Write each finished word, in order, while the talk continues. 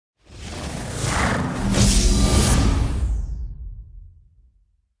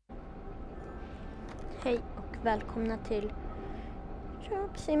Hej och välkomna till Job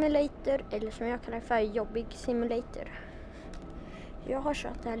Simulator, eller som jag kallar för Jobbig Simulator. Jag har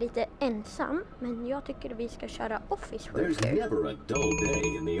kört det här lite ensam, men jag tycker vi ska köra Office Worker. There's never a dull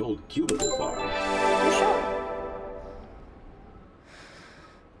day in the old cubicle farm. Vi kör!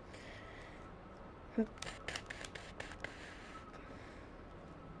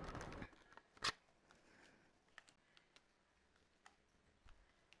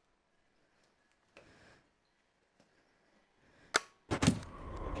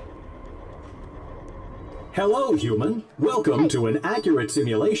 Hello, human. Welcome to an accurate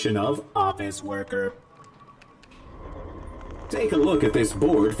simulation of Office Worker. Take a look at this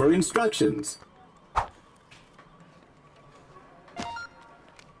board for instructions.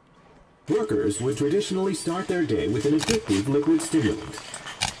 Workers would traditionally start their day with an addictive liquid stimulant.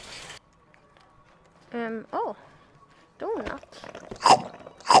 Oh, donut.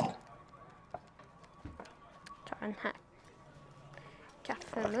 Ta den här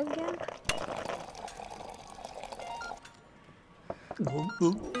kaffemuggen.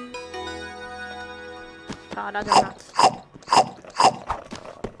 Ta det donut.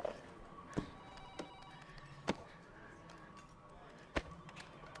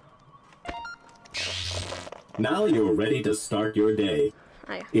 Now you're ready to start your day.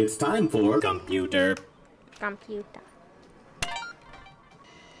 It's time for computer.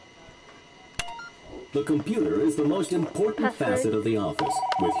 The computer is the most important facet of the office,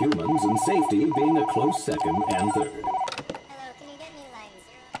 with humans and safety being a close second and third. Hello, can you get me line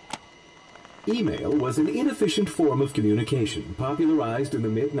 0? Email was an inefficient form of communication popularized in the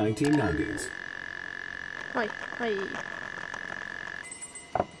mid-1990s. Oj.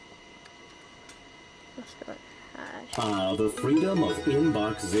 Ah, the freedom of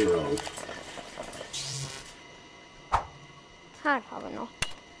Inbox Zero. Här har vi något.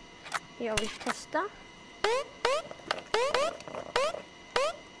 Jag vill testa.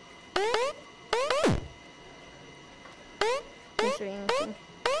 Det ser ingenting.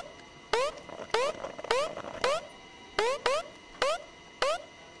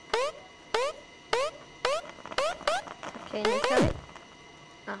 Okej, nu kör vi.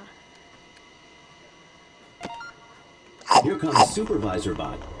 Here comes Supervisor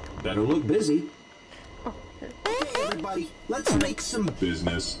Bot. Better look busy. Okay, everybody, let's make some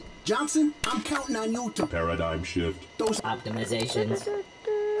business. Johnson, I'm counting on you to paradigm shift those optimizations.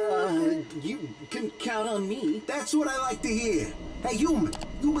 You can count on me. That's what I like to hear. Hey, human,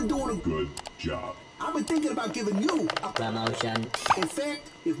 you've been doing a good job. I've been thinking about giving you a promotion. In fact,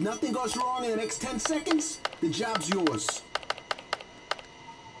 if nothing goes wrong in the next 10 seconds, the job's yours.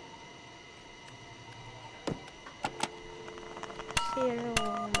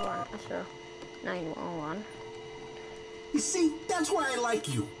 Alltså 911. You see, that's why I like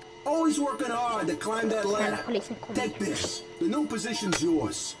you. Always working hard to climb that ladder. Take this. The new position's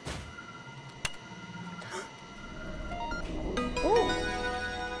yours.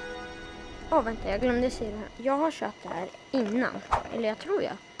 Vänta, jag glömde se det här. Jag har kört det här innan. Eller jag tror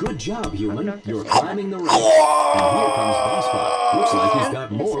jag. Good job, human. You're climbing the ranks. And here comes Bossbot. Looks like he's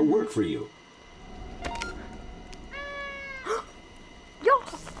got more work for you. Ja!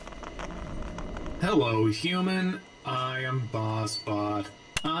 Hello, human. I am Bossbot.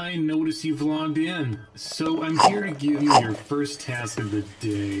 I notice you've logged in, so I'm here to give you your first task of the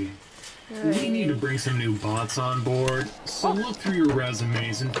day. We need to bring some new bots on board, so look through your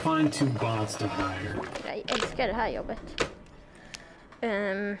resumes and find 2 bots to hire. Jag älskar det här jobbet.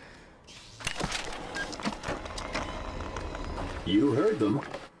 You heard them.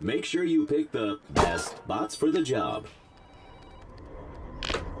 Make sure you pick the best bots for the job.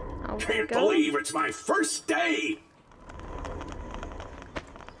 Can't believe it's my first day!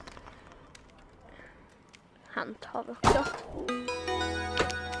 Handtag också.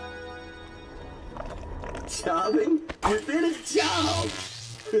 Jobbing? You did a job!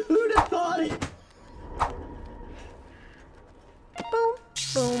 Who'd have thought it?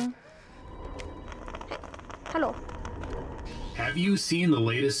 Boom. Hello. Have you seen the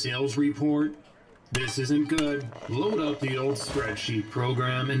latest sales report? This isn't good. Load up the old spreadsheet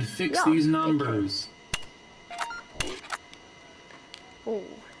program and fix these numbers.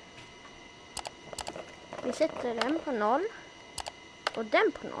 Vi sätter den på 0 och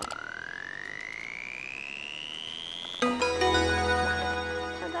den på 0.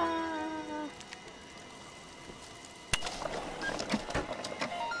 Tada!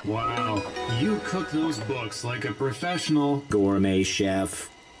 Wow, you cook those books like a professional gourmet chef.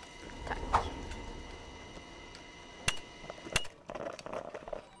 Tack.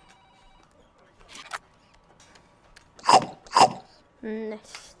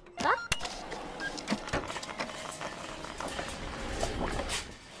 Nästa.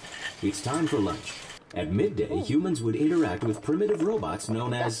 It's time for lunch. At midday, humans would interact with primitive robots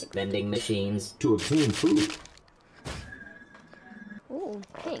known as vending machines to obtain food. Oh,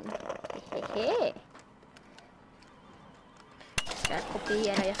 peng. Hehehe. Jag ska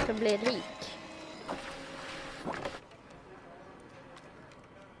kopiera, jag ska bli rik.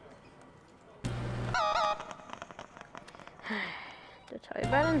 Då tar vi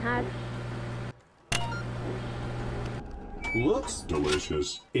bara den här. Looks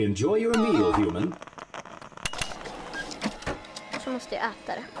delicious. Enjoy your meal, human. Så måste jag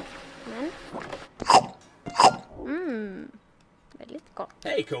äta det. Men... väldigt gott.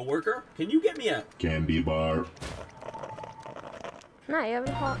 Hey, coworker, can you get me a Candy bar. Nej, jag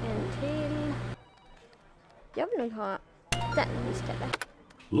vill ha en till. Jag vill nog ha den istället.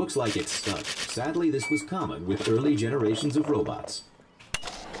 Looks like it's stuck. Sadly, this was common with early generations of robots.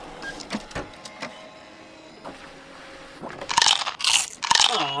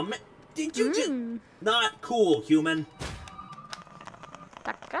 Aw, man, did you just... Not cool, human.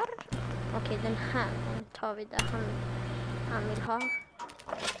 Tackar. Okej, den här tar vi där han vill ha.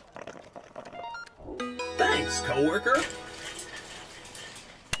 Thanks, coworker.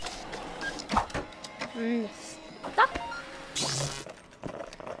 Nästa.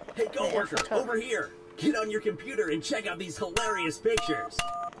 Hey, coworker, over here. Get on your computer and check out these hilarious pictures.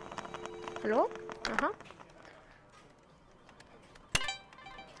 Hallå? Aha.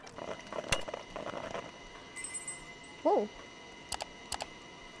 Oh.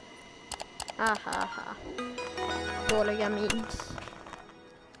 Aha. Dåliga memes.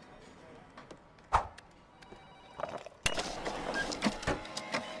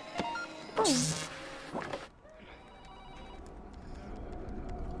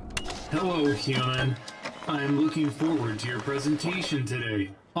 Hello, human. I'm looking forward to your presentation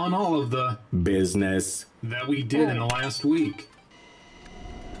today on all of the Business. that we did in the last week.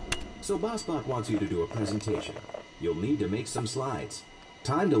 So BossBot wants you to do a presentation. You'll need to make some slides.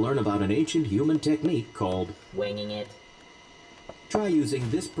 Time to learn about an ancient human technique called winging it. try using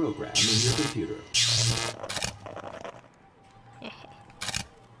this program in your computer.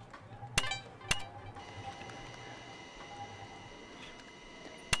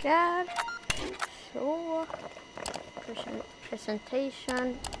 Där. Så.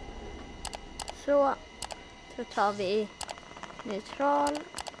 Presentation. Så tar vi neutral.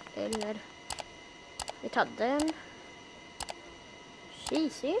 Eller vi tar den.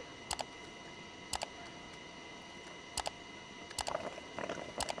 Cheesy.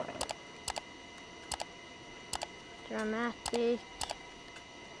 Dramatic.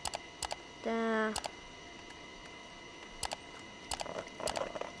 Där.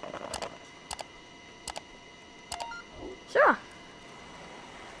 Så.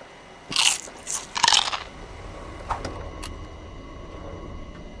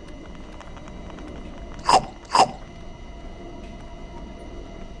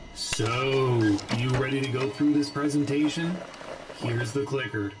 So, you ready to go through this presentation? Here's the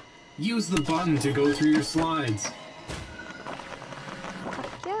clicker. Use the button to go through your slides.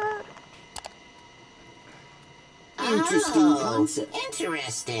 Tackar. Interesting concept.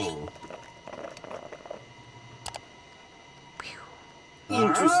 Interesting.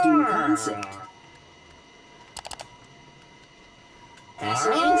 Interesting concept.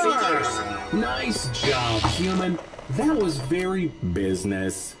 Fascinating figures. Nice job, human. That was very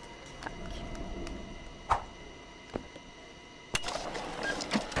Business.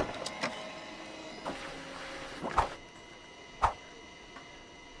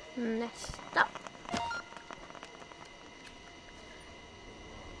 Nästa.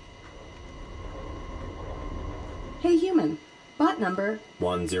 Hey human, bot number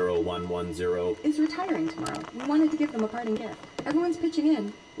 10110. is retiring tomorrow. We wanted to give them a parting gift. Everyone's pitching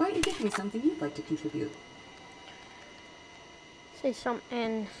in. Why don't you give me something you'd like to contribute? Säg som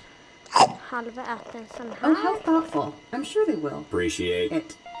en halväten sån Oh, how här. thoughtful. I'm sure they will. Appreciate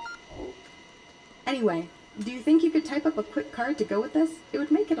It. Anyway, do you think you could type up a quick card to go with this? It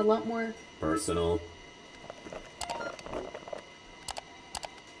would make it a lot more... personal.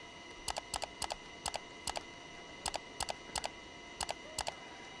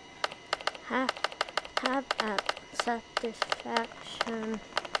 Have a satisfaction.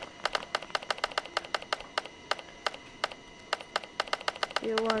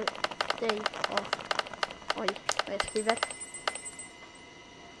 Your day off. Oj, vad jag skriver.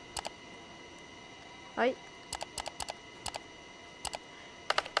 Oj.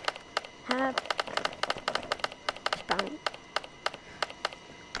 Have spann.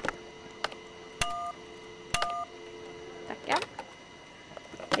 Tackar.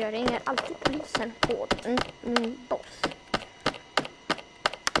 Jag ringer alltid polisen på en boss.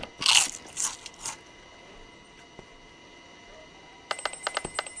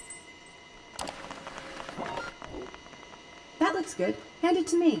 Looks good. Hand it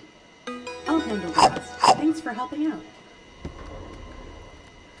to me. I'll handle the rest. Thanks for helping out.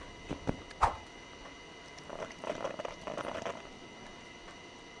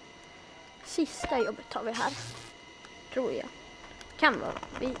 Sista jobbet har vi här. Tror jag. Kan vara.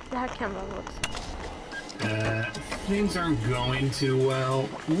 Det här kan vara vårt. Things aren't going too well.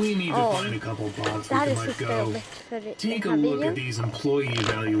 We need to find a couple bots we can let go. Take a look at these employee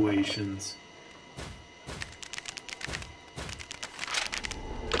evaluations.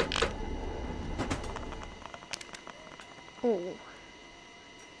 Oh.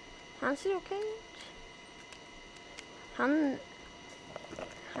 Han ser okej ut. Han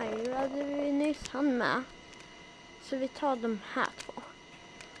hade vi nyss han med. Så vi tar de här två.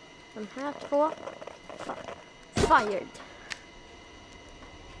 De här två. Fired.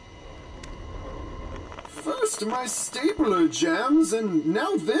 First my stapler jams and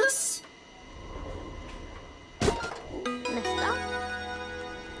now this? Nästa.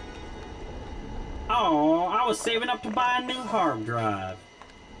 Oh, I was saving up to buy a new hard drive.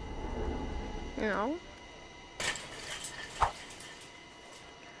 Ja.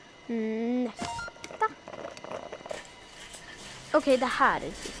 Nästa. Okej, det här är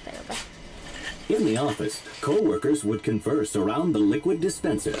det sista jobbet. In the office, co-workers would converse around the liquid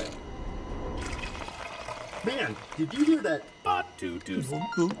dispenser. Man, did you hear that?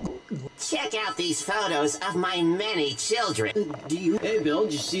 Check out these photos of my many children. Hey, Bill,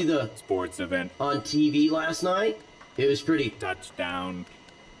 did you see the Sports event. on TV last night? It was pretty. Touchdown.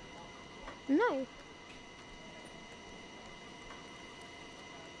 Nej.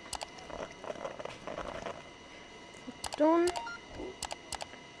 Foton.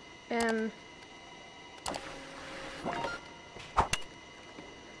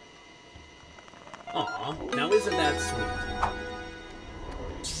 Aw, now isn't that sweet?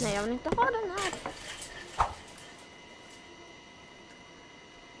 Nej, jag vill inte ha den här.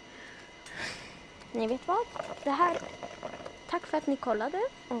 Ni vet vad? Det här. Tack för att ni kollade.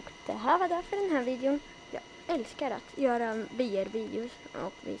 Och det här var det för den här videon. Jag älskar att göra VR-videos.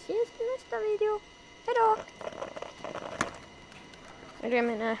 Och vi ses i nästa video. Hejdå! Jag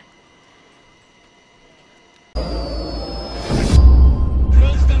menar...